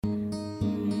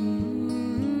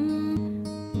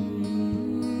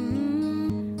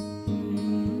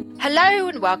Hello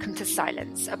and welcome to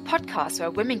Silence, a podcast where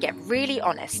women get really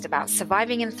honest about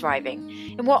surviving and thriving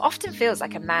in what often feels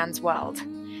like a man's world.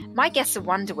 My guests are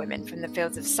Wonder Women from the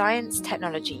fields of science,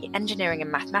 technology, engineering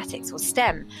and mathematics, or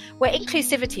STEM, where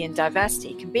inclusivity and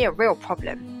diversity can be a real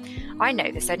problem. I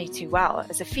know this only too well.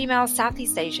 As a female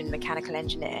Southeast Asian mechanical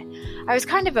engineer, I was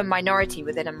kind of a minority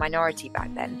within a minority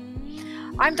back then.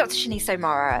 I'm Dr. Shanice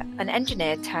O'Mara, an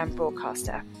engineer turned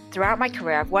broadcaster. Throughout my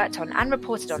career, I've worked on and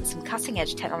reported on some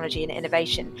cutting-edge technology and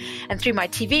innovation. And through my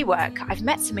TV work, I've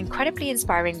met some incredibly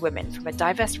inspiring women from a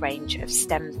diverse range of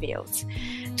STEM fields.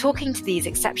 Talking to these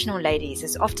exceptional ladies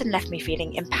has often left me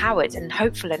feeling empowered and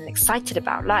hopeful and excited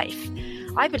about life.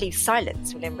 I believe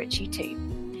Silence will enrich you too.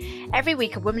 Every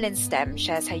week, a woman in STEM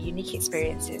shares her unique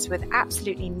experiences with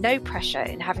absolutely no pressure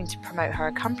in having to promote her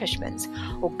accomplishments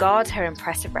or guard her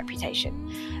impressive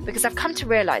reputation. Because I've come to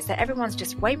realise that everyone's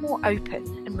just way more open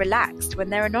and relaxed when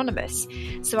they're anonymous.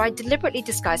 So I deliberately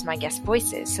disguise my guest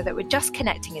voices so that we're just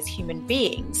connecting as human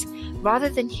beings rather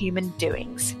than human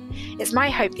doings. It's my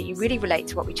hope that you really relate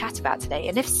to what we chat about today,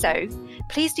 and if so,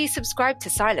 please do subscribe to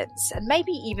Silence and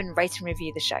maybe even rate and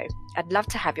review the show. I'd love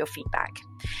to have your feedback.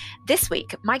 This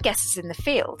week, my guest is in the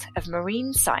field of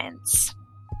marine science.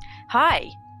 Hi.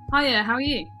 Hiya, how are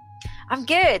you? I'm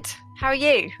good. How are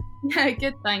you? Yeah,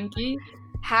 good, thank you.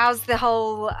 How's the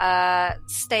whole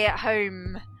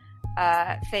stay-at-home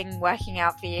thing working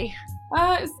out for you?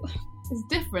 It's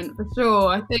different for sure.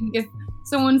 I think if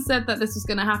someone said that this was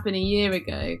going to happen a year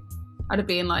ago, I'd have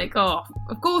been like, oh,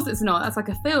 of course it's not. That's like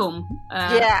a film.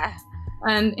 Yeah.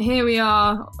 And here we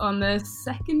are on the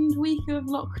second week of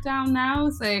lockdown now.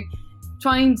 So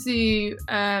trying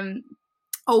to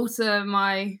alter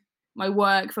my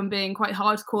work from being quite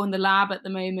hardcore in the lab at the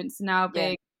moment to now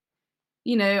being,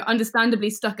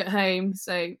 understandably stuck at home.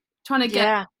 So trying to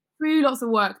get through lots of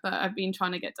work that I've been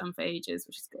trying to get done for ages,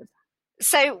 which is good.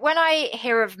 So when I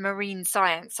hear of marine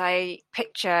science, I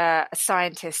picture a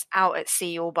scientist out at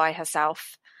sea all by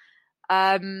herself.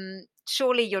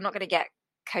 Surely you're not going to get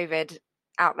COVID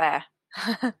out there.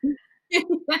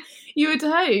 You would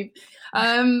hope.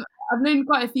 I've known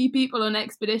quite a few people on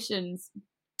expeditions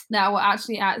that were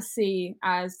actually at sea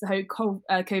as the whole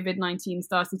COVID-19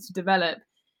 started to develop.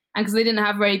 And because they didn't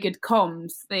have very good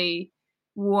comms, they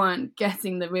weren't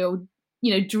getting the real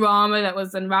drama that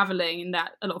was unraveling, in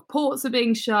that a lot of ports are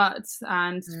being shut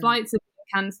and flights are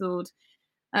being cancelled.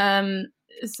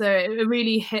 So it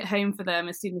really hit home for them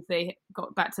as soon as they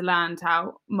got back to land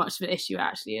how much of an issue it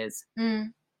actually is.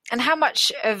 And how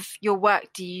much of your work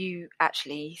do you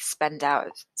actually spend out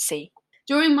at sea?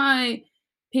 During my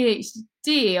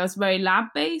PhD, I was very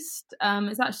lab-based.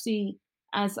 It's actually,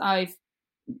 as I've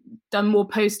done more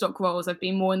postdoc roles, I've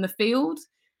been more in the field.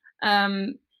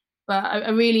 But I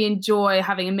really enjoy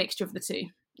having a mixture of the two.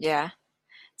 Yeah.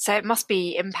 So it must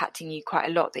be impacting you quite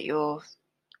a lot that you're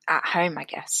at home, I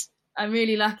guess. I'm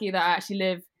really lucky that I actually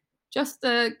live just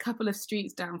a couple of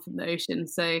streets down from the ocean.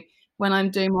 So when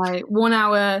I'm doing my 1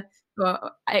 hour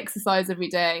exercise every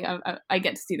day, I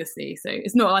get to see the sea. So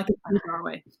it's not like it's too far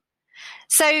away.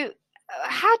 So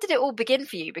how did it all begin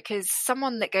for you? Because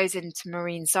someone that goes into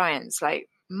marine science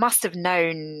must have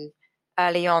known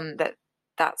early on that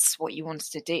that's what you wanted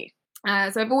to do.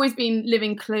 So I've always been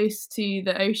living close to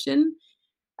the ocean.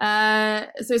 So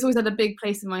it's always had a big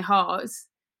place in my heart.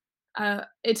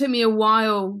 It took me a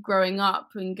while growing up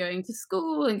and going to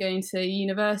school and going to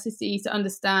university to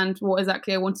understand what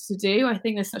exactly I wanted to do. I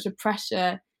think there's such a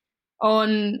pressure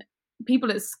on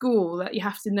people at school that you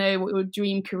have to know what your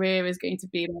dream career is going to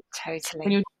be. Totally.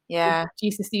 When you're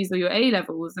GCSEs or your A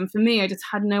levels. And for me, I just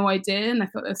had no idea. And I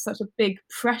felt there was such a big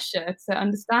pressure to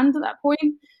understand at that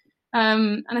point.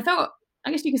 And I felt,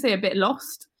 I guess you could say, a bit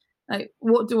lost. Like,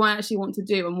 what do I actually want to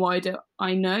do and why do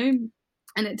I know?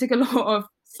 And it took a lot of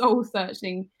soul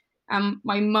searching. And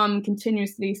my mum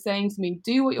continuously saying to me,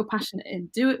 do what you're passionate in,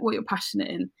 what you're passionate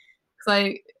in.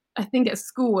 Because I think at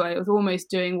school, I was almost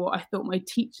doing what I thought my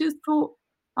teachers thought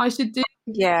I should do.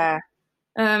 Yeah.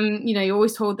 You're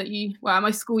always told that at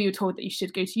my school, you were told that you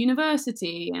should go to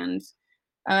university. And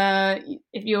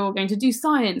if you're going to do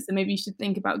science, then maybe you should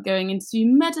think about going into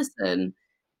medicine.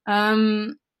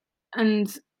 And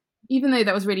even though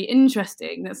that was really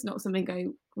interesting, that's not something I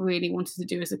really wanted to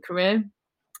do as a career.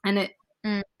 And it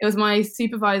was my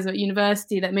supervisor at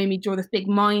university that made me draw this big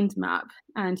mind map.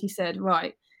 And he said,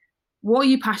 right, what are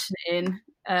you passionate in?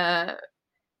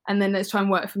 And then let's try and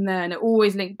work from there. And it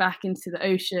always linked back into the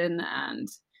ocean and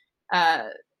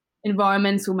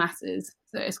environmental matters.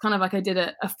 So it's kind of like I did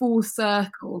a full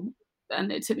circle,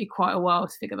 and it took me quite a while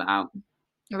to figure that out.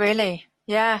 Really?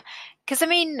 Yeah. Because,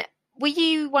 were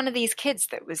you one of these kids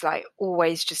that was like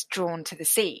always just drawn to the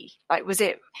sea? Like, would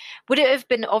it have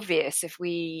been obvious if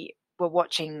we were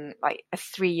watching like a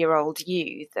 3-year-old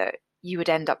you that you would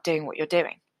end up doing what you're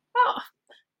doing? Oh,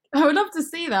 I would love to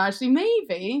see that, actually.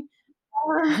 Maybe.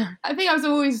 I think I was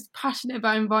always passionate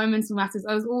about environmental matters.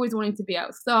 I was always wanting to be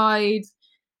outside.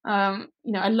 I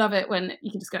love it when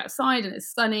you can just go outside and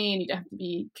it's sunny and you don't have to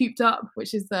be cooped up,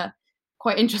 which is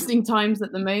quite interesting times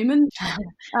at the moment.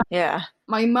 Yeah.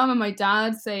 My mum and my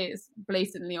dad say it's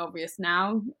blatantly obvious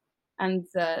now, and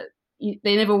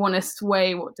they never want to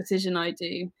sway what decision I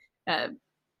do,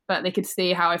 but they could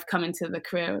see how I've come into the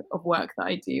career of work that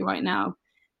I do right now.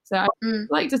 So I'd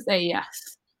like to say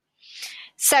yes.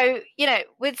 So,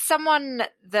 with someone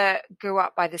that grew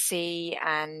up by the sea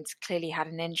and clearly had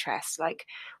an interest, like,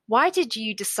 why did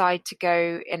you decide to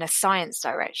go in a science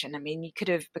direction? I mean, you could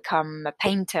have become a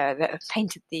painter that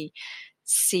painted the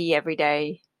sea every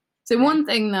day. So one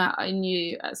thing that I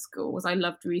knew at school was I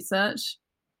loved research.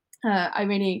 I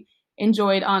really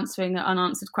enjoyed answering an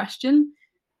unanswered question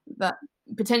that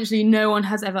potentially no one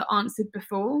has ever answered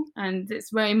before. And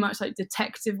it's very much like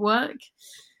detective work.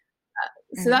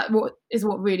 So that is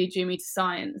what really drew me to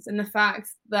science, and the fact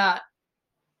that,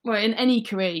 well, in any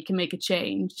career you can make a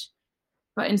change,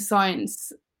 but in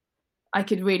science I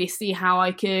could really see how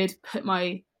I could put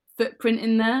my footprint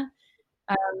in there.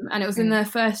 And it was in the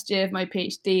first year of my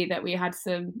PhD that we had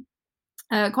some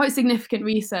quite significant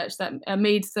research that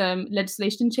made some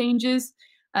legislation changes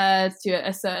to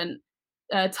a certain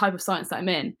type of science that I'm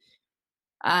in.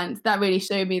 And that really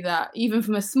showed me that even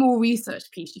from a small research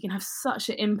piece, you can have such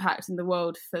an impact in the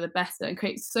world for the better and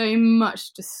create so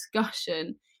much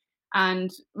discussion, and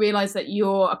realize that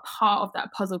you're a part of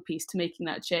that puzzle piece to making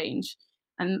that change.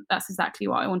 And that's exactly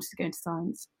why I wanted to go into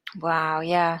science. Wow,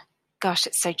 yeah. Gosh,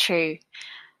 it's so true.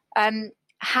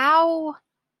 How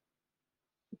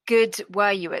good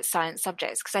were you at science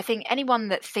subjects? Because I think anyone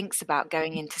that thinks about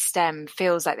going into STEM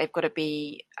feels like they've got to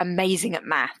be amazing at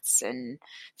maths and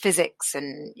physics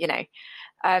and,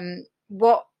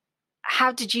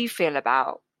 how did you feel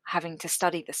about having to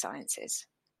study the sciences?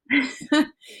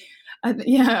 I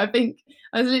think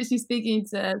I was literally speaking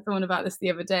to someone about this the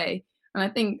other day, and I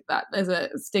think that there's a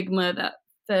stigma that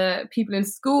the people in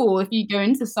school, if you go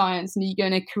into science and you go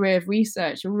in a career of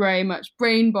research, are very much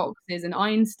brain boxes and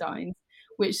Einsteins,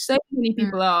 which so many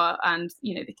people are, and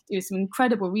they can do some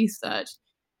incredible research.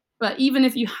 But even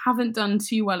if you haven't done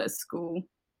too well at school,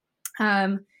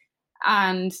 and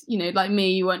like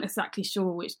me, you weren't exactly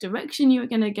sure which direction you were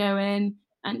going to go in,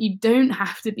 and you don't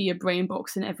have to be a brain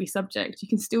box in every subject. You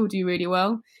can still do really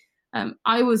well.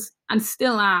 I was, and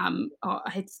still am,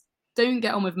 I don't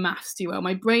get on with maths too well.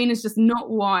 My brain is just not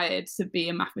wired to be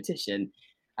a mathematician.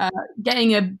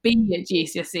 Getting a B at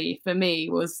GCSE for me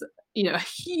was, a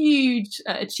huge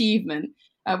achievement,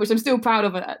 which I'm still proud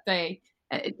of at that day.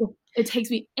 It takes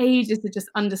me ages to just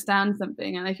understand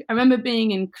something. And I remember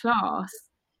being in class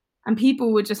and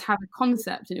people would just have a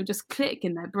concept and it would just click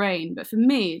in their brain. But for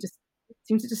me, it just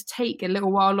seems to just take a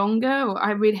little while longer, or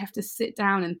I really have to sit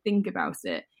down and think about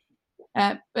it.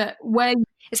 But when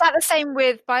is that the same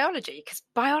with biology? Because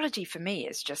biology for me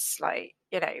is just like,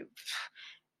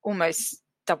 almost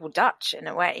double Dutch in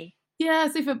a way. Yeah,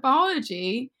 so for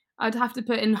biology, I'd have to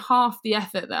put in half the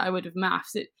effort that I would with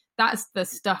maths. That's the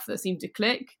stuff that seemed to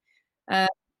click,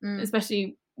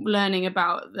 especially learning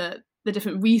about the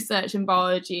different research in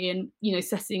biology and,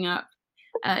 setting up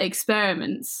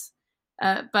experiments.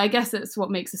 But I guess that's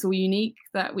what makes us all unique,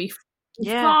 that we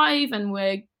thrive and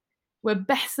we're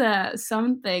better at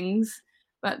some things,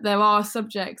 but there are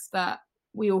subjects that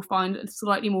we all find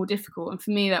slightly more difficult. And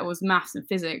for me, that was maths and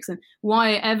physics. And why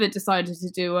I ever decided to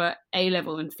do a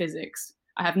A-level in physics,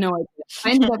 I have no idea.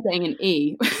 I ended up getting an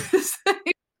E.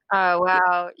 Oh,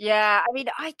 wow. Yeah. I mean,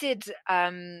 I did,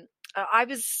 I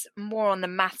was more on the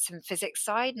maths and physics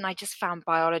side, and I just found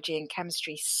biology and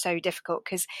chemistry so difficult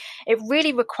because it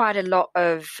really required a lot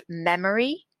of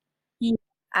memory. Yeah.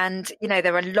 And,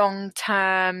 there are long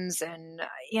terms and,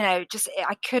 I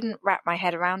couldn't wrap my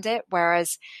head around it.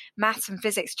 Whereas maths and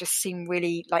physics just seem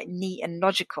really like neat and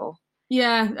logical.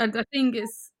 Yeah. And I think it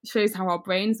shows how our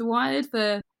brains are wired.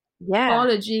 For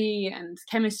biology and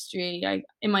chemistry,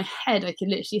 in my head, I could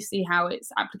literally see how it's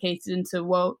applicated into,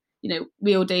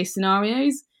 real day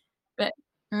scenarios. But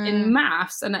in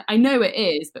maths, and I know it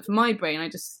is, but for my brain, I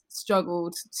just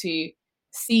struggled to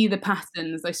see the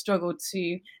patterns. I struggled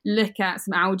to look at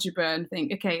some algebra and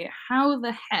think, okay, how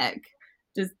the heck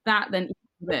does that then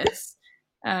equal this?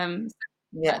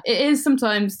 It is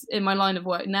sometimes in my line of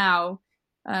work now,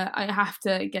 I have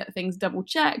to get things double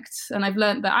checked, and I've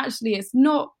learned that actually it's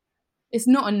not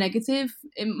a negative.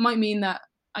 It might mean that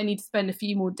I need to spend a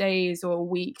few more days or a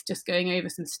week just going over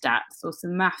some stats or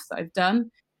some maths that I've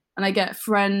done. And I get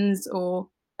friends or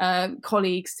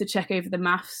colleagues to check over the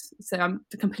maths, so I'm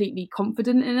completely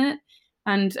confident in it.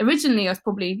 And originally I was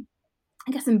probably,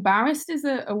 I guess embarrassed is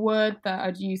a word that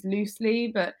I'd use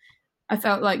loosely, but I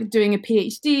felt like doing a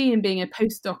PhD and being a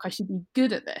postdoc, I should be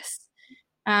good at this.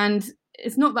 And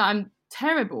it's not that I'm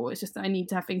terrible, it's just that I need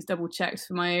to have things double checked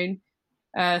for my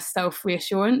own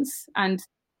self-reassurance. And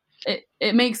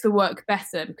it makes the work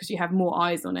better because you have more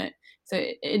eyes on it. So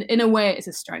in a way, it's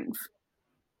a strength.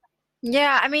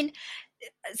 Yeah, I mean,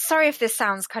 sorry if this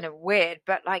sounds kind of weird,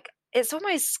 but like it's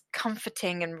almost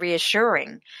comforting and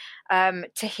reassuring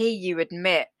to hear you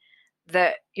admit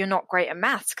that you're not great at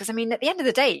maths. Because I mean, at the end of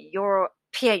the day, you're a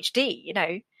PhD, you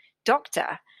know,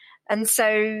 doctor. And so,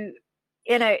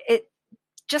 you know, it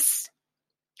just,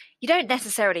 you don't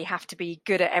necessarily have to be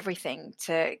good at everything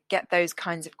to get those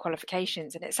kinds of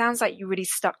qualifications. And it sounds like you really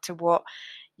stuck to what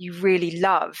you really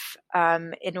love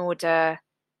in order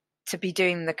to be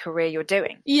doing the career you're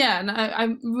doing. Yeah, and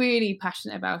I'm really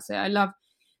passionate about it. I love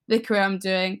the career I'm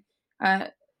doing.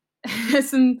 There's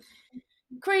some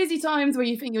crazy times where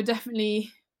you think you're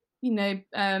definitely, you know,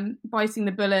 biting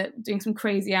the bullet, doing some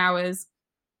crazy hours.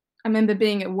 I remember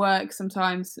being at work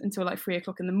sometimes until like 3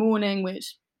 o'clock in the morning,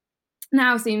 which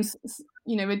now seems,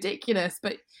 you know, ridiculous,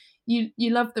 but you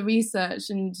love the research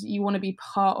and you want to be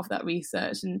part of that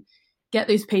research and get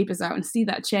those papers out and see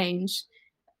that change.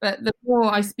 But the more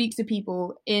I speak to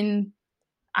people in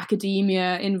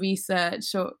academia, in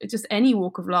research, or just any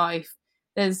walk of life,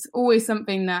 there's always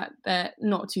something that they're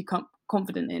not too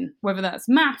confident in, whether that's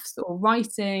maths or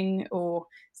writing or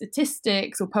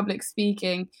statistics or public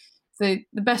speaking. So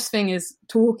the best thing is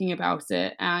talking about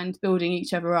it and building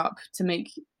each other up to make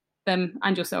them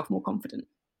and yourself more confident.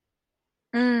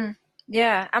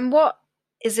 Yeah. And what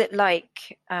is it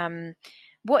like?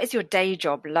 What is your day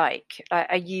job like?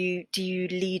 Do you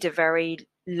lead a very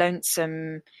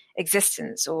lonesome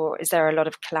existence, or is there a lot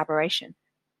of collaboration?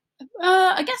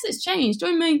 I guess it's changed.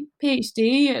 During my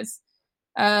PhD, it's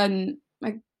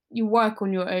like you work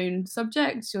on your own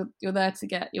subjects. You're there to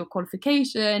get your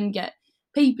qualification, get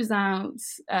papers out,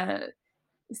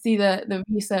 see the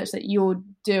research that you're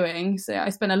doing. So I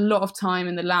spent a lot of time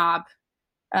in the lab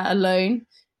alone.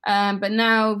 But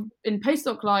now in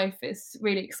postdoc life, it's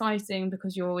really exciting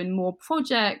because you're in more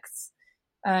projects.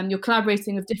 You're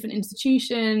collaborating with different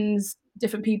institutions,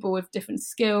 different people with different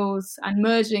skills, and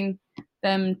merging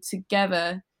them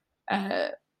together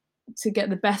to get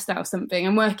the best out of something.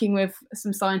 I'm working with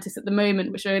some scientists at the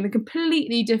moment which are in a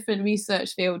completely different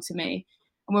research field to me,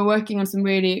 and we're working on some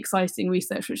really exciting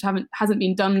research which hasn't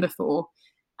been done before.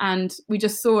 And we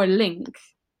just saw a link,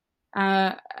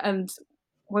 and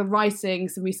we're writing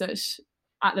some research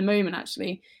at the moment,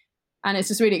 actually. And it's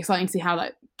just really exciting to see how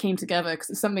that came together, because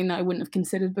it's something that I wouldn't have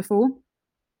considered before.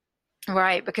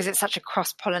 Right, because it's such a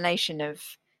cross-pollination of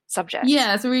subjects.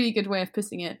 Yeah, it's a really good way of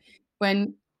putting it.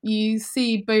 When you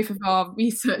see both of our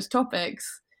research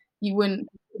topics, you wouldn't...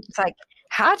 It's like,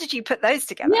 how did you put those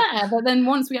together? Yeah, but then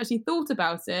once we actually thought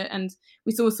about it and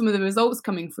we saw some of the results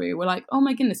coming through, we're like, oh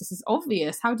my goodness, this is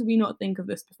obvious. How did we not think of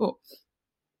this before?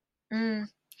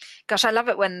 Gosh, I love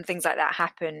it when things like that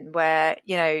happen, where,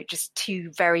 you know, just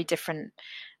two very different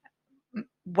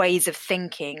ways of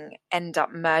thinking end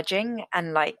up merging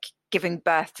and like giving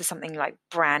birth to something like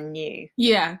brand new.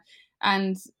 Yeah,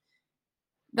 and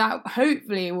that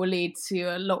hopefully will lead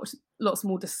to lots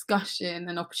more discussion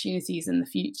and opportunities in the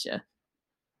future.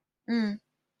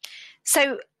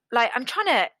 So, like, I'm trying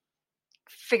to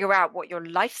figure out what your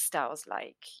lifestyle's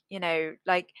like, you know,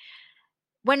 like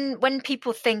when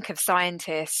people think of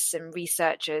scientists and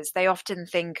researchers, they often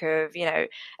think of, you know,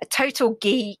 a total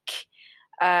geek,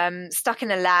 stuck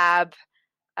in a lab,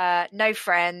 no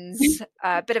friends,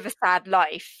 a bit of a sad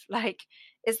life. Like,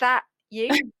 is that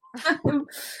you? How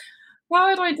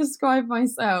would I describe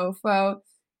myself? Well,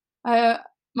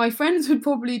 my friends would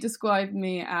probably describe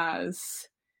me as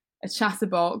a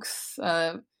chatterbox.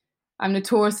 I'm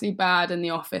notoriously bad in the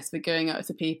office for going up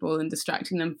to people and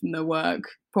distracting them from their work,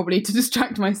 probably to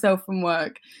distract myself from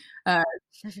work.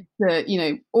 You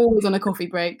know, always on a coffee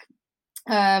break.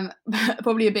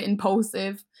 Probably a bit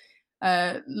impulsive,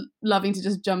 loving to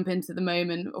just jump into the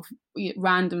moment of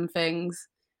random things.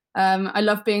 I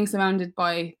love being surrounded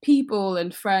by people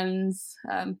and friends.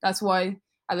 That's why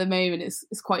at the moment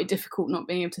it's quite difficult not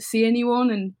being able to see anyone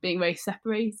and being very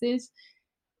separated.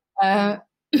 I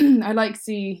like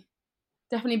to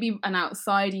definitely be an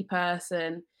outsidey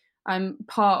person. I'm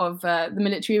part of the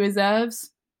military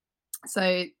reserves,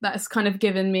 so that's kind of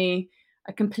given me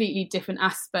a completely different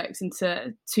aspects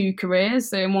into two careers.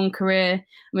 So in one career,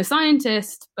 I'm a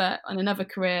scientist, but on another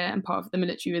career, I'm part of the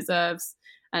military reserves.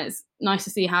 And it's nice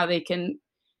to see how they can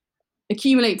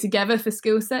accumulate together for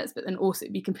skill sets, but then also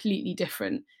be completely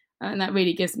different. And that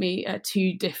really gives me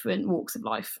two different walks of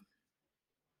life.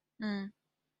 Mm.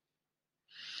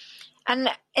 And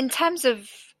in terms of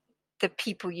the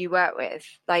people you work with,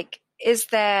 like, is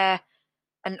there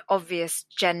an obvious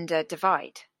gender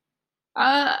divide?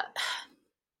 I'm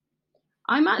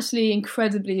actually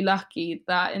incredibly lucky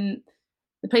that in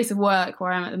the place of work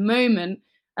where I am at the moment,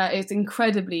 it's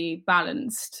incredibly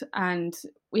balanced, and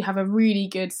we have a really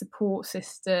good support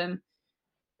system.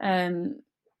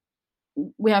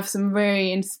 We have some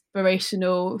very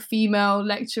inspirational female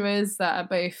lecturers that are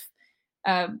both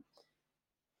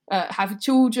have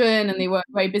children, and they work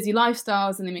very busy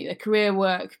lifestyles and they make their career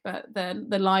work, but their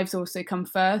lives also come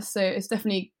first. So it's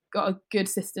definitely got a good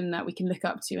system that we can look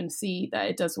up to and see that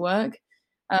it does work.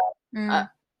 Has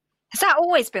that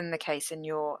always been the case in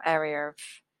your area of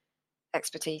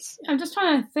expertise? I'm just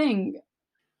trying to think.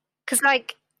 Because,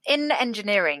 like, in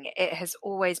engineering, it has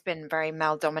always been very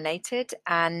male dominated.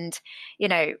 And, you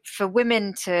know, for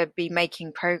women to be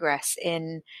making progress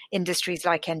in industries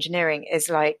like engineering is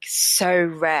like so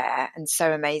rare and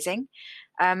so amazing.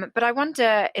 But I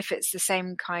wonder if it's the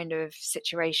same kind of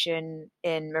situation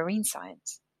in marine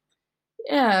science.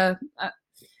 Yeah.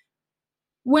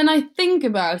 When I think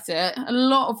about it, a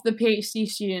lot of the PhD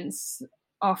students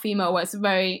are female, where it's a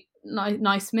very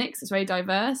nice mix, it's very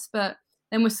diverse, but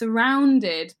then we're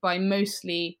surrounded by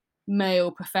mostly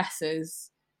male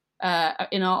professors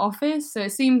in our office. So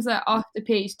it seems that after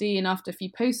PhD and after a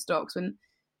few postdocs, when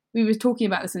we were talking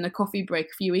about this in a coffee break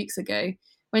a few weeks ago,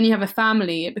 when you have a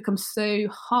family, it becomes so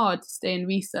hard to stay in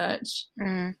research.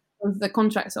 Because the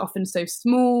contracts are often so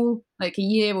small, like a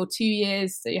year or 2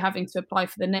 years, so you're having to apply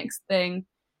for the next thing.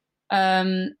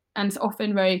 And it's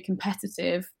often very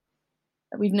competitive.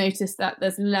 We've noticed that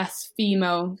there's less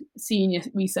female senior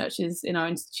researchers in our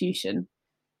institution,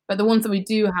 but the ones that we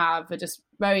do have are just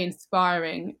very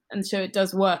inspiring and show it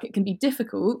does work. It can be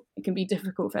difficult. It can be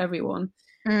difficult for everyone,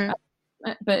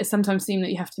 but it sometimes seems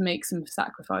that you have to make some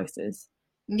sacrifices.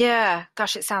 Yeah,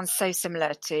 gosh, it sounds so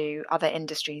similar to other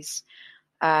industries,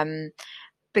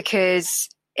 because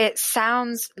it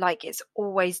sounds like it's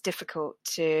always difficult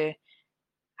to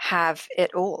have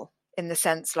it all, in the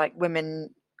sense like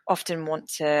women often want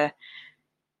to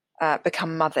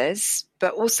become mothers,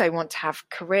 but also want to have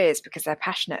careers because they're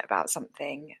passionate about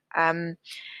something.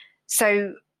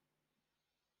 So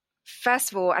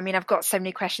first of all, I mean, I've got so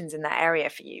many questions in that area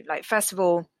for you. Like, first of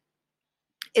all,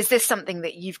 is this something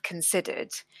that you've considered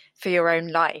for your own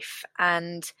life?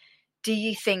 And do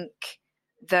you think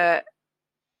that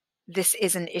this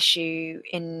is an issue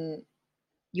in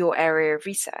your area of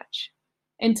research?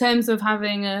 In terms of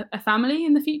having a family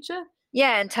in the future?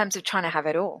 Yeah, in terms of trying to have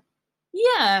it all.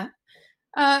 Yeah.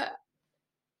 I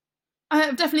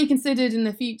have definitely considered in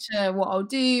the future what I'll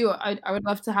do. I would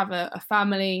love to have a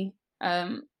family,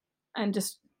 and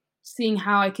just seeing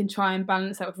how I can try and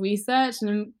balance that with research. And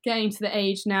I'm getting to the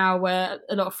age now where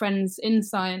a lot of friends in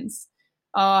science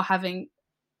are having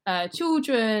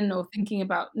children, or thinking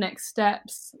about next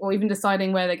steps, or even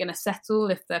deciding where they're going to settle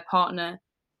if their partner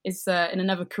is in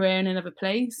another career in another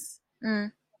place.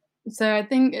 So I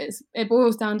think it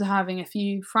boils down to having a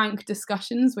few frank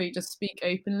discussions where you just speak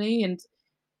openly, and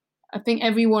I think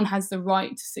everyone has the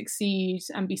right to succeed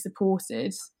and be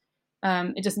supported.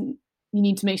 It doesn't. You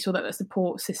need to make sure that the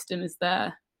support system is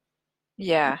there.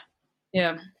 Yeah.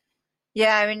 Yeah.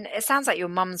 Yeah, I mean, it sounds like your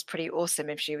mum's pretty awesome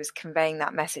if she was conveying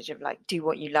that message of like, do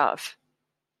what you love.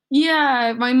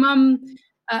 Yeah, my mum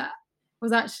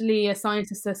was actually a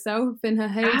scientist herself in her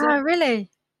heyday. Oh, really?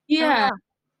 Yeah.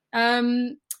 Oh,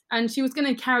 wow. And she was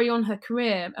going to carry on her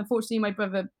career. Unfortunately, my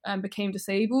brother became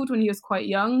disabled when he was quite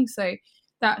young. So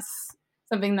that's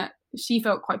something that she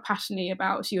felt quite passionately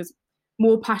about. She was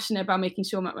more passionate about making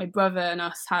sure that my brother and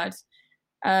us had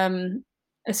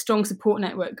a strong support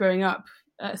network growing up,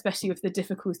 especially with the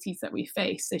difficulties that we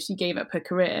face. So she gave up her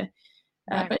career.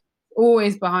 Right. But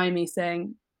always behind me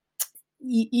saying,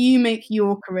 you make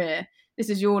your career. This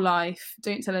is your life.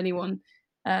 Don't tell anyone.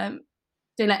 Don't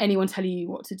let anyone tell you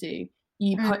what to do.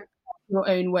 You put your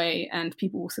own way, and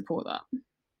people will support that.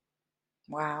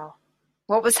 Wow.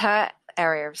 What was her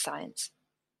area of science?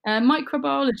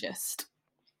 Microbiologist.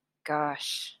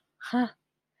 Gosh. Huh.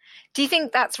 Do you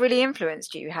think that's really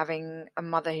influenced you, having a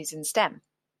mother who's in STEM?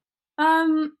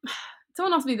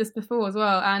 Someone asked me this before as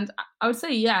well, and I would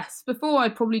say yes. Before, I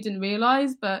probably didn't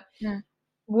realise, but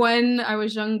when I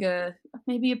was younger,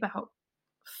 maybe about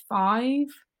 5,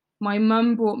 my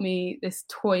mum bought me this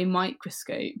toy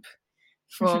microscope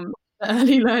from the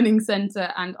Early Learning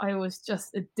Centre, and I was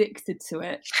just addicted to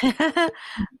it.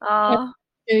 Oh.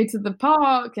 I'd go to the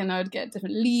park and I would get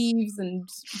different leaves and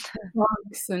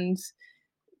bugs, and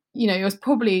it was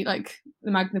probably like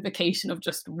the magnification of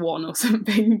just one or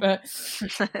something, but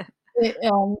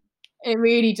it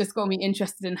really just got me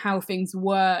interested in how things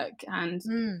work. And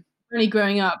really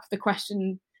growing up, the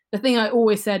thing I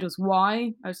always said was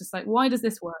why. I was just like, why does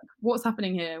this work? What's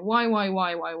happening here? Why?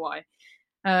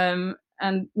 And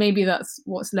maybe that's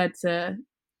what's led to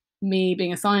me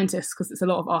being a scientist, because it's a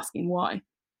lot of asking why.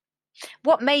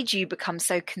 What made you become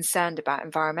so concerned about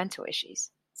environmental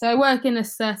issues? So I work in a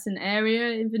certain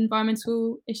area of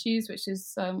environmental issues, which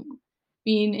has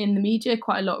been in the media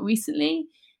quite a lot recently.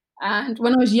 And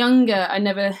when I was younger, I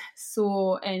never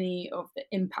saw any of the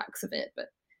impacts of it. But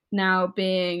now,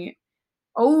 being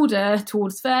older,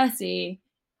 towards 30,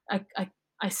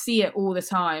 I see it all the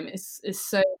time. It's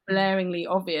so blaringly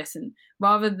obvious. And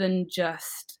rather than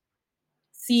just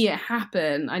see it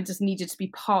happen, I just needed to be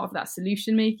part of that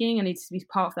solution making. I needed to be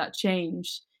part of that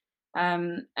change.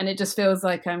 And it just feels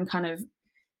like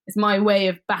it's my way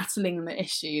of battling the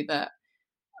issue, that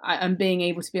I'm being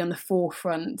able to be on the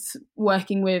forefront,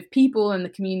 working with people in the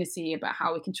community about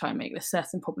how we can try and make this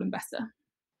certain problem better.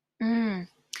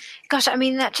 Gosh, I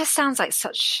mean, that just sounds like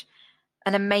such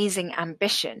an amazing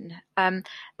ambition. But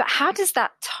how does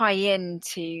that tie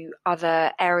into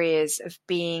other areas of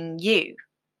being you?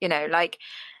 Like,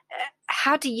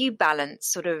 how do you balance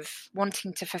sort of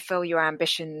wanting to fulfill your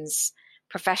ambitions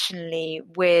professionally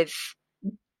with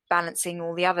balancing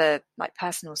all the other like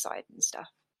personal side and stuff?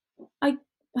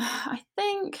 I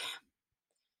think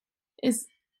is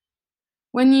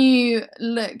when you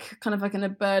look kind of like in a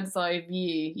bird's eye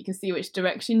view, you can see which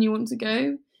direction you want to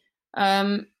go.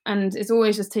 And it's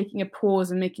always just taking a pause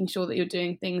and making sure that you're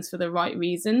doing things for the right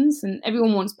reasons. And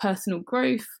everyone wants personal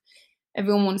growth.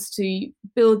 Everyone wants to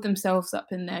build themselves up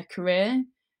in their career.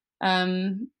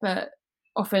 But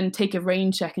often take a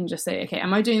rain check and just say, okay,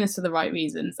 am I doing this for the right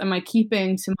reasons? Am I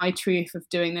keeping to my truth of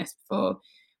doing this for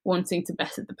wanting to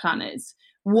better the planet?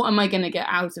 What am I going to get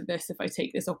out of this if I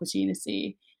take this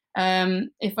opportunity?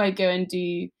 If I go and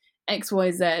do X,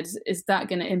 Y, Z, is that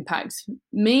going to impact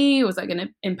me, or is that going to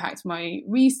impact my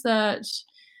research?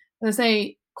 As I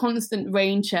say, constant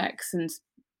rain checks.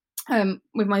 And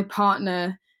with my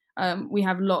partner, we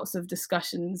have lots of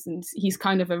discussions, and he's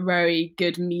kind of a very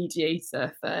good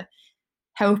mediator for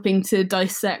helping to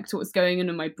dissect what's going on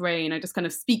in my brain. I just kind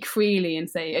of speak freely and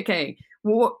say, okay,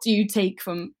 what do you take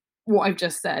from what I've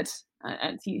just said?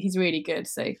 And he's really good.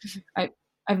 So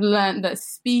I've learned that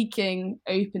speaking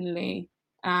openly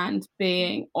and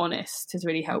being honest has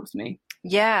really helped me.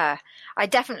 Yeah, I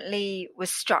definitely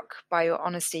was struck by your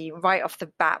honesty right off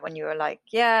the bat when you were like,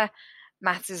 yeah,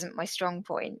 maths isn't my strong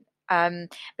point.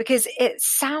 Because it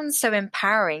sounds so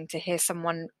empowering to hear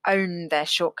someone own their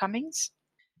shortcomings.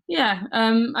 Yeah,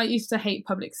 I used to hate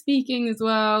public speaking as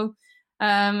well.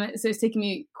 So it's taken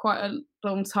me quite a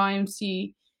long time to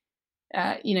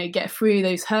get through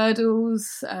those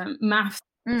hurdles. Maths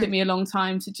took me a long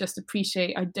time to just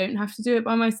appreciate I don't have to do it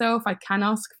by myself. I can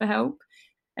ask for help.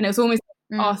 And it was almost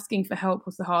asking for help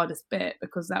was the hardest bit,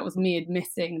 because that was me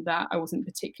admitting that I wasn't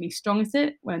particularly strong at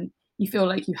it, when you feel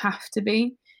like you have to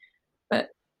be. But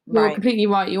you're completely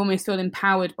right. You almost feel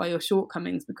empowered by your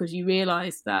shortcomings, because you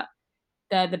realise that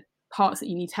they're the parts that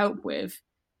you need help with.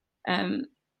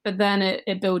 But then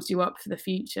it builds you up for the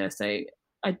future. So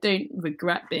I don't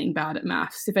regret being bad at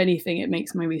maths. If anything, it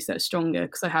makes my research stronger,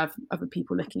 because I have other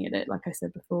people looking at it, like I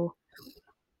said before.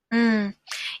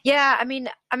 Yeah, I mean,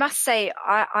 I must say,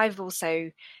 I've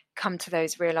also come to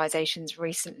those realizations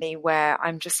recently where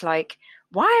I'm just like,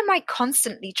 why am I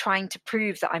constantly trying to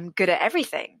prove that I'm good at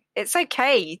everything? It's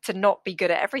okay to not be good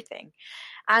at everything.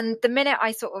 And the minute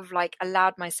I sort of like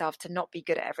allowed myself to not be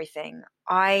good at everything,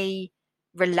 I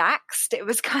relaxed. It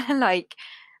was kind of like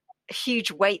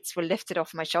huge weights were lifted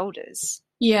off my shoulders.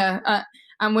 Yeah,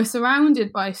 and we're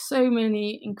surrounded by so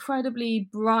many incredibly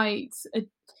bright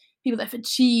people that have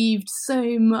achieved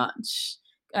so much,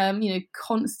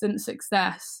 constant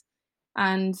success,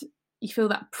 and you feel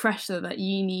that pressure that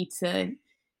you need to,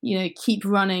 keep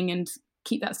running and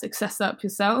keep that success up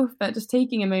yourself. But just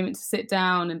taking a moment to sit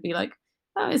down and be like,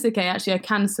 oh, it's okay, actually I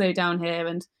can slow down here,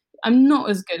 and I'm not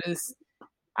as good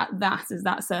at that as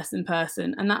that certain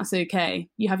person, and that's okay.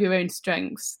 You have your own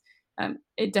strengths.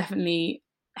 It definitely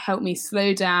helped me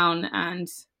slow down and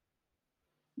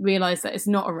realize that it's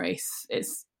not a race.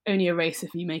 It's only a race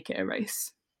if you make it a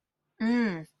race.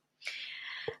 I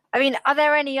mean, are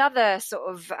there any other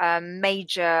sort of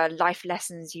major life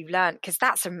lessons you've learned? Because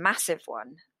that's a massive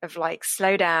one. of like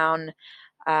slow down,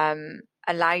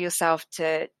 allow yourself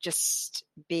to just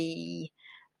be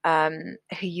who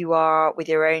you are with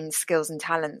your own skills and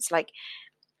talents. Like,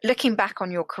 looking back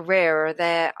on your career, are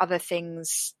there other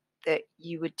things that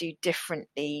you would do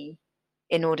differently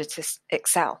in order to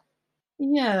excel?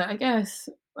 Yeah, I guess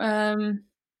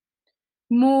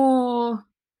more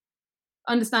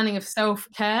understanding of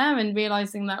self-care and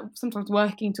realizing that sometimes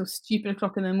working till stupid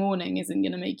o'clock in the morning isn't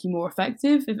going to make you more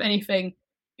effective. If anything,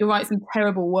 you'll write some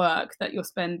terrible work that you'll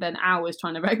spend then hours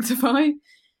trying to rectify.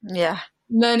 Yeah.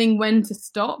 Learning when to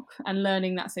stop and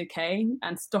learning that's okay,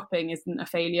 and stopping isn't a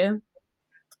failure.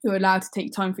 You're allowed to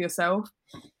take time for yourself.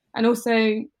 And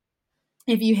also,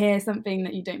 if you hear something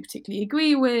that you don't particularly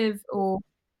agree with, or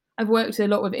I've worked a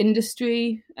lot with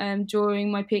industry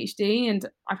during my PhD, and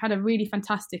I've had a really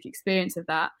fantastic experience of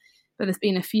that. But there's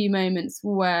been a few moments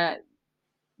where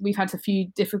we've had a few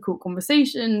difficult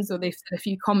conversations, or they've said a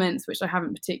few comments which I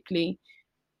haven't particularly,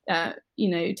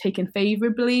 taken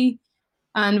favourably.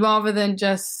 And rather than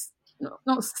just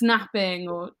not snapping,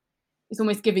 or it's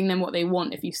almost giving them what they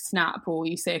want if you snap or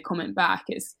you say a comment back,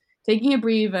 it's taking a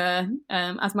breather,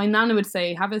 as my nana would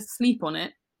say, have a sleep on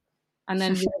it, and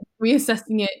then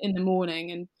reassessing it in the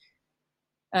morning.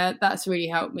 And that's really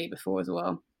helped me before as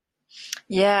well.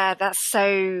 Yeah, that's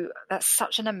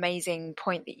such an amazing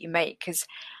point that you make, because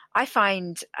I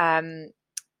find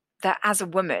that as a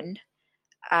woman,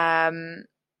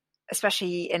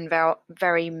 especially in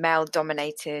very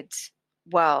male-dominated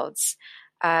worlds,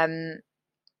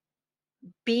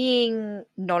 being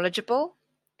knowledgeable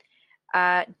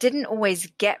didn't always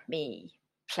get me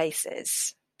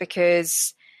places,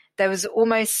 because there was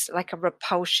almost like a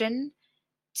repulsion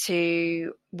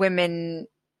to women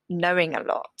knowing a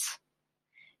lot.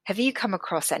 Have you come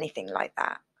across anything like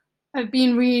that? I've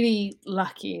been really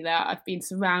lucky that I've been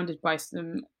surrounded by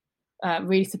some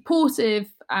really supportive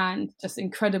and just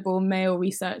incredible male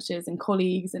researchers and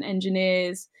colleagues and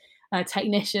engineers,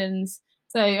 technicians.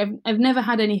 So I've never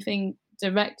had anything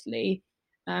directly,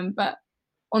 but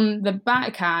on the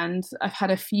backhand, I've had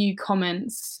a few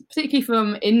comments, particularly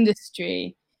from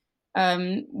industry,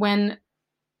 when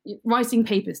writing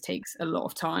papers takes a lot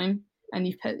of time, and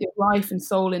you put your life and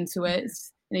soul into it,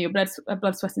 your blood,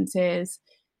 sweat, and tears.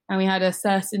 And we had a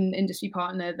certain industry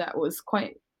partner that was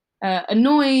quite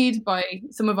annoyed by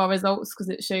some of our results because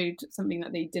it showed something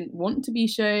that they didn't want to be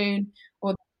shown,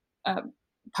 or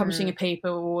publishing a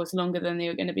paper was longer than they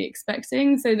were going to be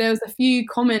expecting. So there was a few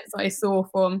comments I saw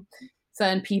from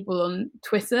certain people on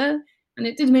Twitter, and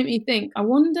it did make me think, I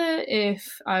wonder if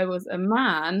I was a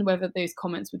man, whether those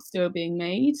comments would still being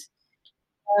made.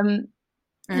 And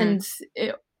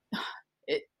I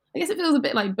guess it feels a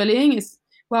bit like bullying. Is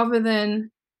rather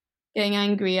than getting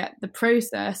angry at the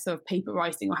process of paper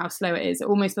writing or how slow it is, it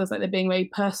almost feels like they're being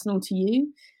very personal to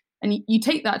you, and you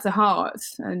take that to heart.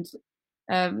 And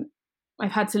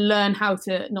I've had to learn how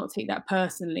to not take that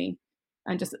personally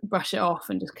and just brush it off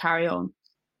and just carry on.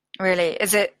 Really?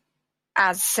 Is it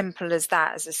as simple as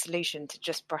that as a solution, to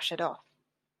just brush it off?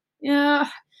 Yeah,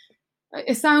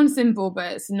 it sounds simple,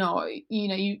 but it's not.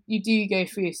 You do go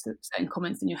through certain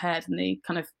comments in your head, and they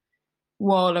kind of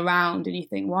whirl around, and you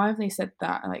think, why have they said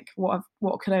that? Like,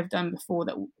 what could I have done before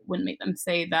that wouldn't make them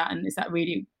say that? And is that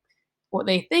really what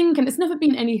they think? And it's never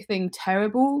been anything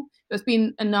terrible. It's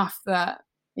been enough that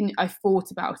I've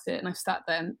thought about it, and I've sat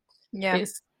there. And yeah,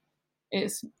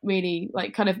 it's really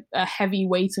like kind of a heavy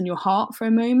weight on your heart for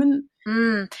a moment,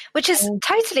 which is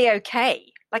totally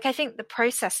okay. Like, I think the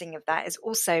processing of that is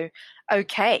also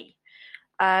okay,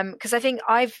 because I think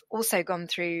I've also gone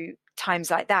through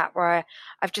times like that where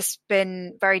I've just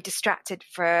been very distracted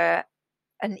for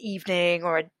an evening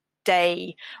or a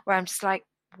day, where I'm just like,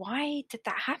 why did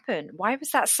that happen? Why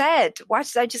was that said? Why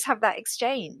did I just have that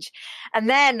exchange? And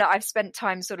then I've spent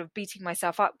time sort of beating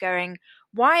myself up, going,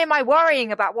 why am I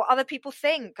worrying about what other people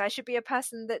think? I should be a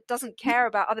person that doesn't care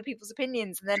about other people's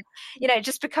opinions. And then, it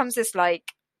just becomes this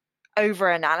like over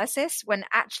analysis, when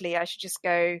actually I should just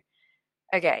go,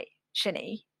 okay,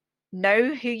 Shinny,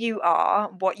 know who you are,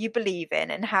 what you believe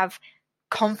in, and have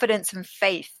confidence and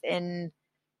faith in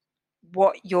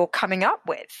what you're coming up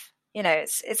with.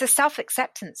 It's a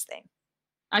self-acceptance thing.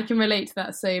 I can relate to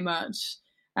that so much.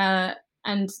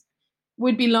 And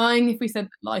we'd be lying if we said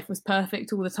that life was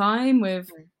perfect all the time, with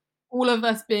all of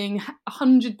us being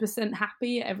 100%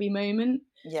 happy at every moment.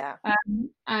 Yeah.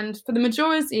 And for the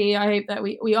majority, I hope that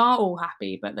we are all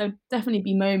happy, but there'll definitely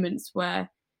be moments where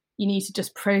you need to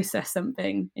just process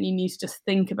something, and you need to just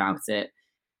think about it,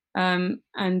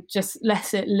 and just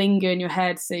let it linger in your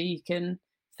head so you can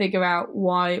figure out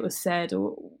why it was said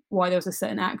or why there was a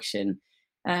certain action,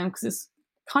 because it's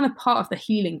kind of part of the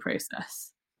healing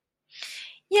process.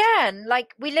 Yeah, and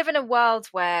like we live in a world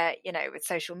where, with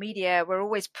social media, we're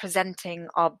always presenting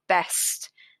our best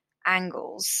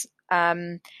angles.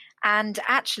 And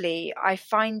actually, I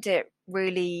find it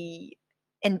really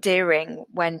endearing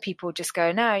when people just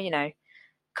go, no,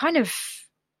 kind of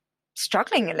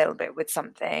struggling a little bit with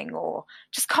something or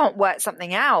just can't work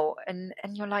something out. And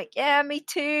you're like, yeah, me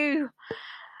too,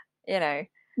 Yeah,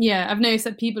 I've noticed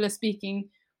that people are speaking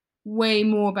way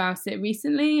more about it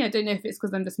recently. I don't know if it's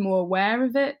because I'm just more aware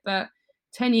of it, but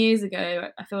 10 years ago,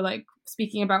 I feel like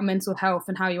speaking about mental health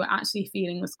and how you were actually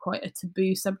feeling was quite a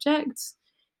taboo subject.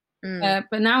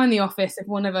 But now in the office, if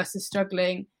one of us is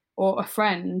struggling or a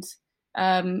friend,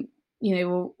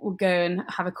 we'll go and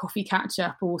have a coffee catch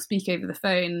up or we'll speak over the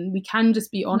phone. We can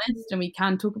just be honest and we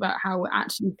can talk about how we're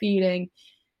actually feeling.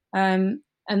 And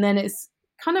then it's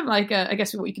kind of like I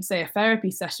guess what you could say, a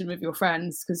therapy session with your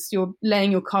friends, because you're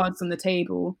laying your cards on the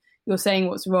table, you're saying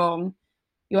what's wrong,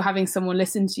 you're having someone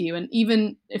listen to you. And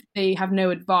even if they have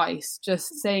no advice,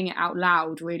 just saying it out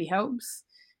loud really helps.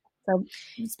 So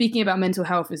speaking about mental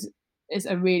health is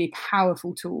a really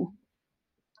powerful tool.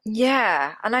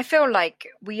 Yeah, and I feel like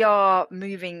we are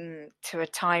moving to a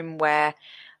time where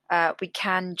we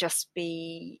can just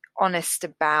be honest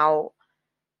about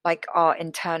like our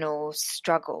internal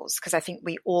struggles, because I think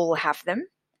we all have them.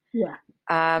 Yeah.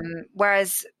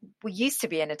 Whereas we used to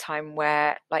be in a time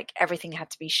where like everything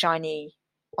had to be shiny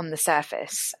on the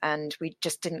surface and we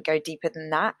just didn't go deeper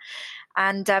than that.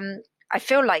 And I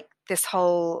feel like this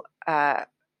whole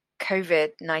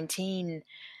COVID-19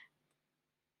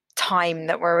 time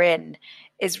that we're in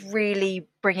is really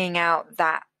bringing out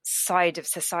that side of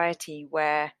society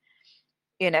where,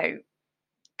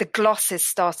 the gloss is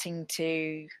starting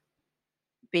to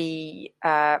be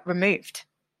removed.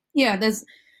 Yeah, there's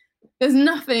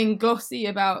nothing glossy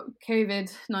about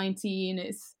COVID-19.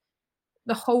 It's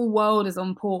the whole world is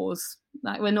on pause.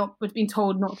 Like we've been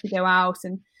told not to go out,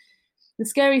 and the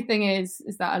scary thing is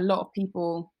that a lot of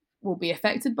people will be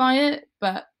affected by it,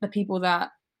 but the people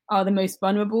that are the most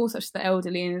vulnerable, such as the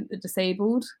elderly and the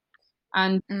disabled,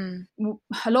 and a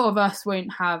lot of us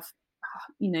won't have,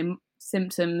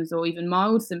 symptoms or even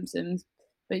mild symptoms,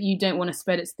 but you don't want to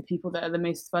spread it to the people that are the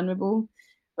most vulnerable.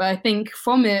 But I think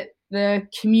from it, the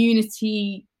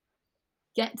community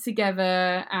get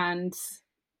together and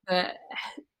the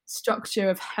structure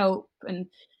of help, and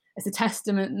it's a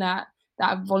testament that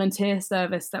volunteer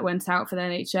service that went out for the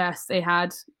NHS, they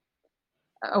had,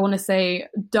 I want to say,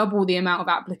 double the amount of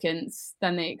applicants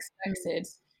than they expected.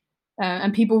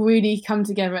 And people really come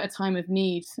together at a time of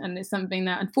need, and it's something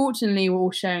that unfortunately we're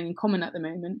all sharing in common at the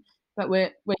moment, but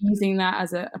we're using that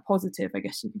as a positive, I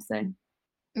guess you could say.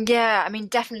 Yeah, I mean,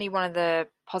 definitely one of the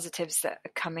positives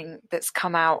that's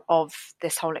come out of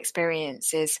this whole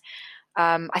experience is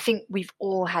I think we've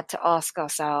all had to ask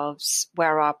ourselves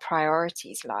where our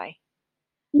priorities lie.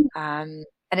 And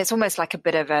it's almost like a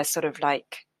bit of a sort of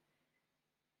like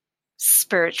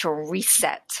spiritual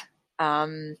reset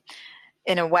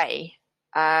in a way,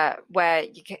 where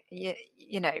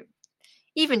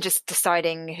even just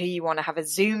deciding who you want to have a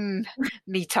Zoom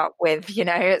meetup with,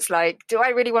 it's like, do I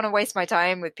really want to waste my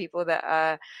time with people that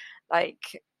are like,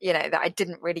 that I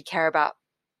didn't really care about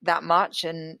that much?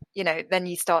 And, then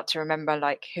you start to remember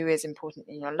like who is important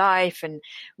in your life and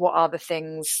what are the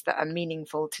things that are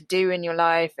meaningful to do in your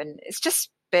life. And it's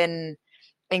just been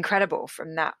incredible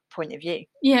from that point of view.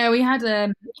 Yeah, we had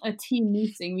a team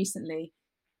meeting recently.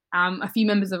 A few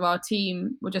members of our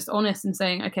team were just honest and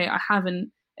saying, okay, I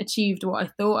haven't achieved what I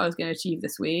thought I was going to achieve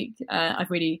this week. I've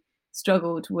really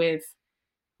struggled with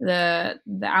the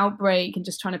outbreak and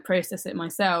just trying to process it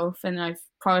myself, and I've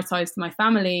prioritized my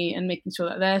family and making sure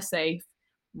that they're safe.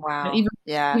 Wow.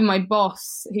 Even my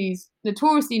boss, who's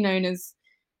notoriously known as,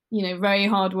 very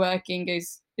hardworking,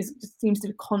 seems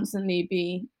to constantly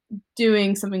be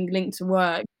doing something linked to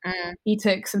work. He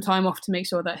took some time off to make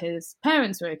sure that his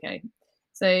parents were okay.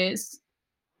 So it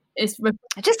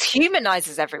just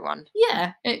humanizes everyone.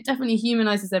 Yeah, it definitely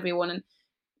humanizes everyone,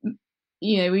 and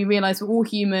we realize we're all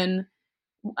human,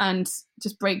 and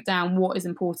just break down what is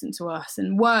important to us.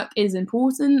 And work is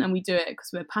important, and we do it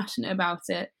because we're passionate about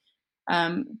it.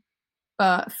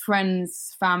 But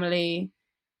friends, family,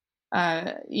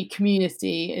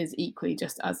 community is equally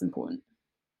just as important.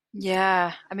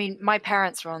 Yeah, I mean, my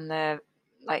parents were on the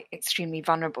like extremely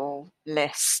vulnerable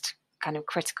list, kind of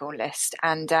critical list,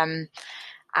 and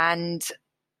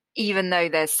even though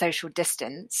there's social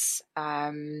distance,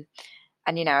 and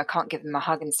I can't give them a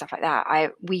hug and stuff like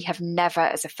that, we have never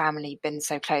as a family been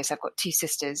so close. I've got two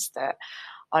sisters that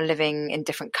are living in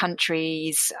different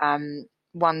countries,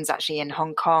 one's actually in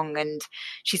Hong Kong, and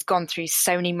she's gone through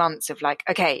so many months of like,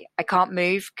 okay, I can't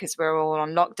move because we're all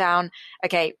on lockdown.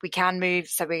 Okay, we can move,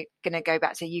 so we're going to go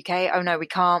back to the UK. Oh no, we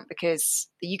can't because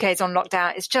the UK is on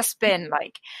lockdown. It's just been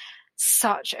like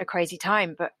such a crazy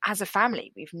time, but as a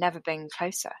family, we've never been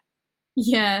closer.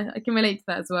 Yeah, I can relate to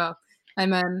that as well.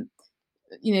 I'm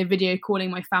video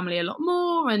calling my family a lot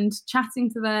more and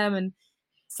chatting to them, and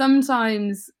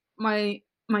sometimes my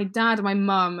dad and my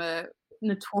mum are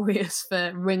notorious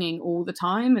for ringing all the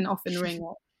time and often ring.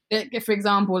 For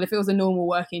example, if it was a normal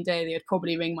working day, they would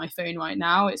probably ring my phone right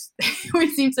now. It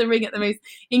always seems to ring at the most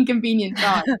inconvenient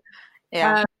time.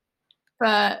 Yeah.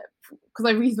 But because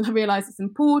I realised it's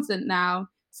important now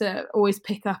to always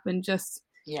pick up and just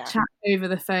chat over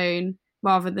the phone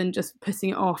rather than just putting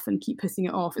it off and keep putting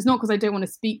it off. It's not because I don't want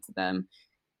to speak to them.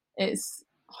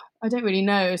 I don't really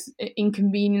know. It's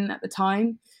inconvenient at the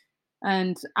time.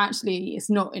 And actually, it's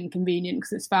not inconvenient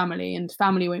because it's family, and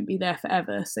family won't be there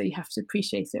forever. So you have to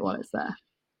appreciate it while it's there.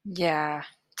 Yeah,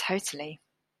 totally.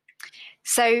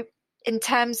 So in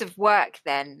terms of work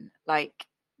then, like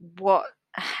what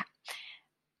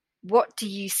do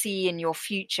you see in your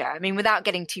future? I mean, without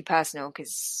getting too personal,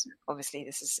 because obviously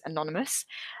this is anonymous,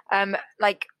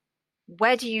 like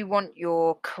where do you want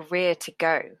your career to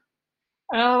go?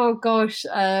 Oh gosh,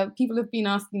 people have been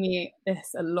asking me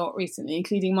this a lot recently,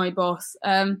 including my boss.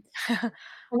 Well,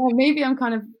 maybe I'm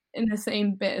kind of in the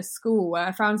same bit as school where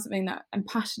I found something that I'm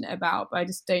passionate about, but I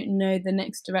just don't know the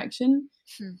next direction.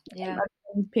 Yeah. I've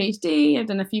done a PhD, I've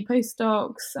done a few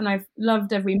postdocs, and I've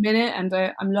loved every minute, and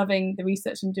I'm loving the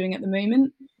research I'm doing at the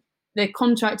moment. The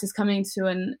contract is coming to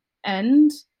an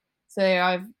end, so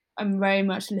I'm very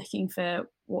much looking for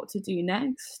what to do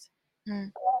next,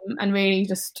 and really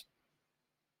just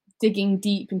digging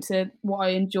deep into what I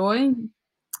enjoy.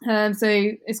 So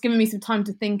it's given me some time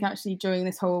to think actually during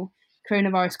this whole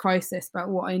coronavirus crisis about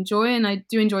what I enjoy. And I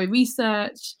do enjoy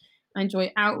research, I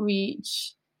enjoy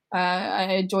outreach, I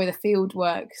enjoy the field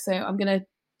work. So I'm going to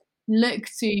look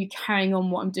to carrying on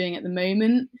what I'm doing at the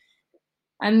moment.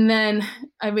 And then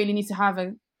I really need to have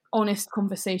an honest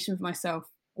conversation with myself,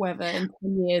 whether in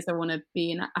 10 years I want to be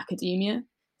in academia.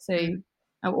 So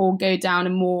I'll go down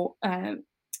a more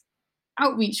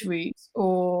outreach route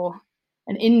or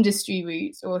an industry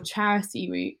route or a charity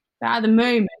route. But at the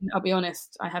moment, I'll be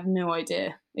honest, I have no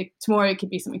idea. Tomorrow it could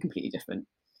be something completely different.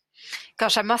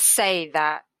 Gosh, I must say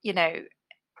that,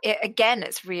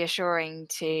 it's reassuring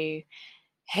to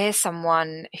hear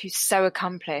someone who's so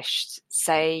accomplished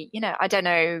say, I don't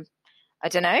know.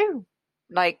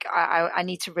 Like I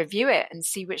need to review it and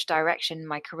see which direction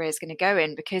my career is going to go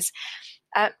in, because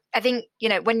I think,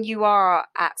 when you are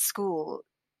at school,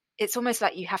 it's almost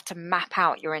like you have to map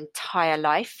out your entire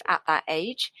life at that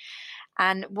age.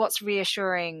 And what's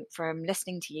reassuring from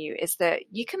listening to you is that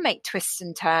you can make twists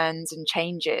and turns and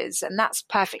changes, and that's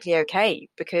perfectly okay,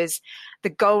 because the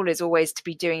goal is always to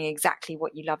be doing exactly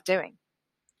what you love doing.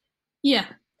 Yeah.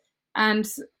 And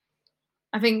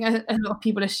I think a lot of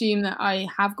people assume that I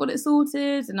have got it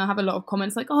sorted, and I have a lot of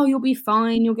comments like, oh, you'll be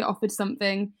fine, you'll get offered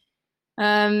something.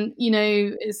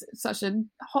 It's such a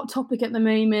hot topic at the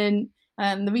moment.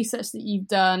 The research that you've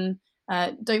done,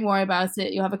 don't worry about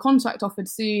it, you'll have a contract offered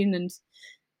soon.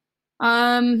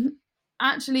 And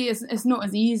actually it's not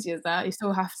as easy as that. You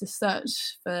still have to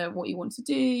search for what you want to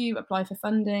do, apply for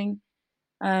funding.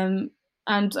 And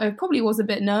I probably was a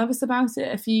bit nervous about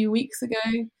it a few weeks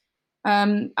ago.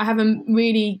 I have a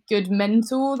really good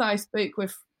mentor that I spoke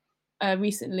with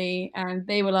recently, and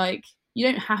they were like, you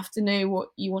don't have to know what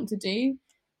you want to do,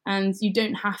 and you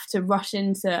don't have to rush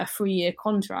into a 3-year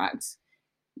contract.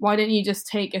 Why don't you just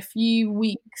take a few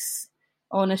weeks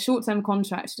on a short-term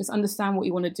contract to just understand what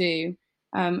you want to do,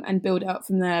 and build it up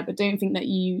from there, but don't think that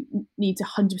you need to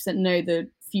 100% know the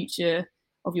future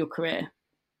of your career.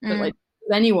 But like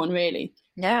anyone, really.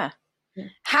 Yeah.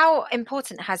 How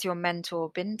important has your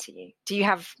mentor been to you? Do you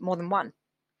have more than one?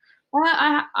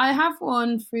 I have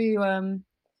one through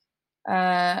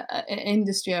an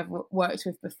industry I've worked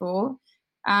with before,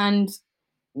 and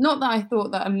not that I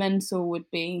thought that a mentor would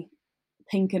be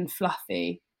pink and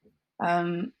fluffy.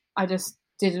 I just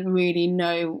didn't really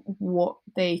know what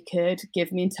they could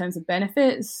give me in terms of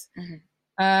benefits.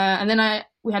 And then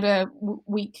we had a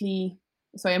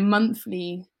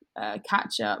monthly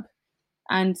catch up,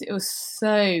 and it was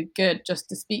so good just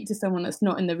to speak to someone that's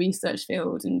not in the research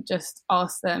field and just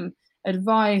ask them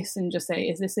advice and just say,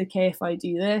 is this okay if I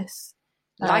do this?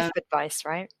 Life advice,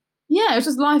 right? Yeah, it was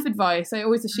just life advice. I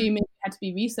always assumed it had to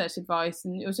be research advice,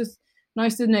 and it was just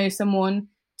nice to know someone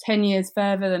 10 years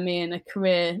further than me in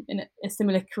a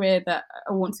similar career that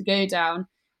I want to go down,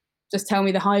 just tell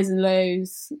me the highs and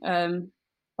lows,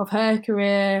 of her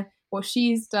career, what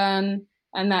she's done,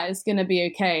 and that it's going to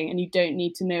be okay. And you don't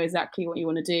need to know exactly what you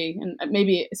want to do. And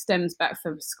maybe it stems back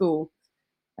from school.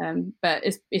 But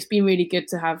it's been really good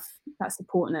to have that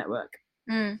support network.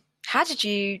 How did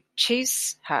you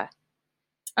choose her?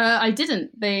 I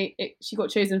didn't. She got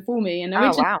chosen for me, and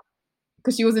originally, wow,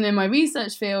 because she wasn't in my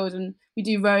research field, and we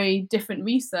do very different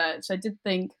research. I did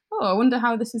think, I wonder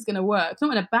how this is going to work.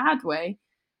 Not in a bad way,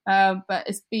 but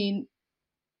it's been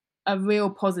a real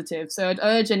positive. So I'd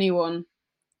urge anyone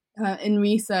in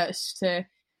research to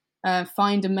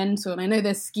find a mentor. And I know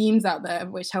there's schemes out there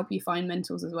which help you find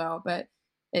mentors as well, but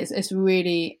it's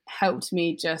really helped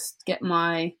me just get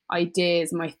my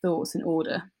ideas, my thoughts in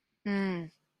order.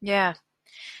 Yeah.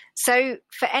 So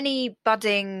for any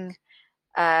budding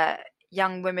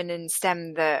young women in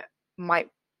STEM that might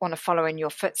want to follow in your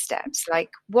footsteps, like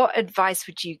what advice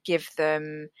would you give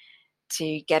them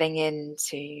to getting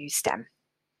into STEM?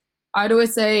 I'd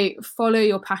always say follow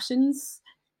your passions,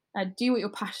 do what you're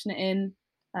passionate in,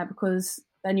 because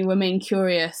then you remain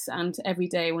curious and every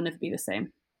day will never be the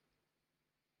same.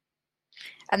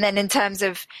 And then in terms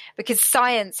of, because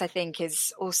science, I think,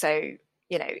 is also,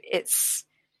 it's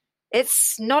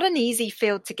not an easy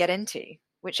field to get into,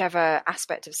 whichever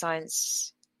aspect of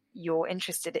science you're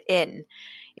interested in.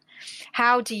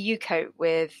 How do you cope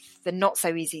with the not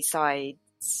so easy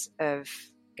sides of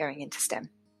going into STEM?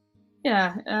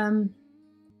 Yeah,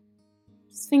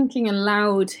 just thinking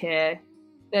aloud here,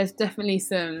 there's definitely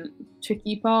some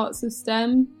tricky parts of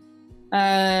STEM.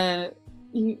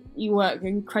 You work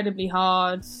incredibly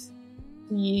hard.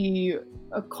 You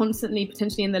are constantly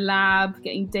potentially in the lab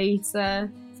getting data,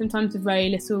 sometimes with very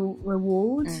little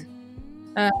reward.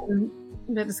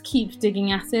 Just keep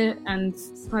digging at it, and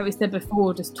like we said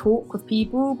before, just talk with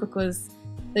people, because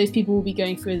those people will be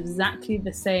going through exactly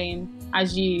the same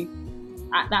as you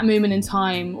at that moment in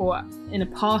time or in a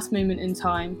past moment in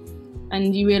time,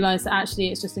 and you realise that actually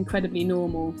it's just incredibly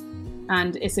normal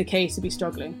and it's okay to be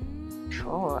struggling.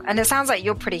 Sure. And it sounds like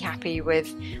you're pretty happy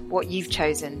with what you've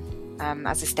chosen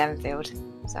as a STEM field.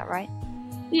 Is that right?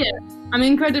 Yeah, I'm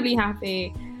incredibly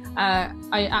happy. I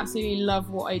absolutely love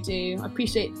what I do. I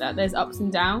appreciate that there's ups and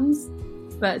downs,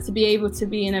 but to be able to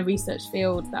be in a research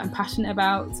field that I'm passionate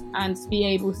about and to be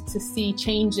able to see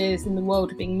changes in the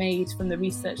world being made from the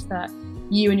research that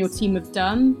you and your team have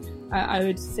done, I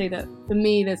would say that for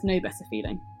me, there's no better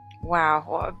feeling. Wow,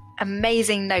 what an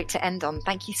amazing note to end on.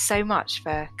 Thank you so much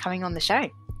for coming on the show.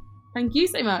 Thank you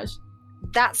so much.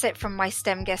 That's it from my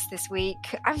STEM guest this week.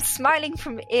 I'm smiling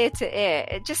from ear to ear.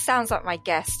 It just sounds like my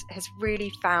guest has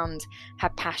really found her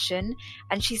passion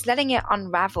and she's letting it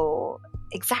unravel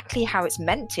exactly how it's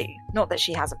meant to. Not that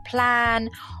she has a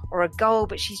plan or a goal,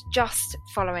 but she's just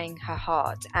following her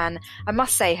heart. And I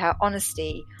must say her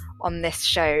honesty on this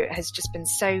show has just been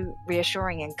so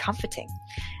reassuring and comforting.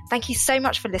 Thank you so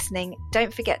much for listening.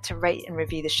 Don't forget to rate and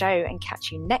review the show and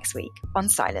catch you next week on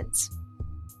Silence.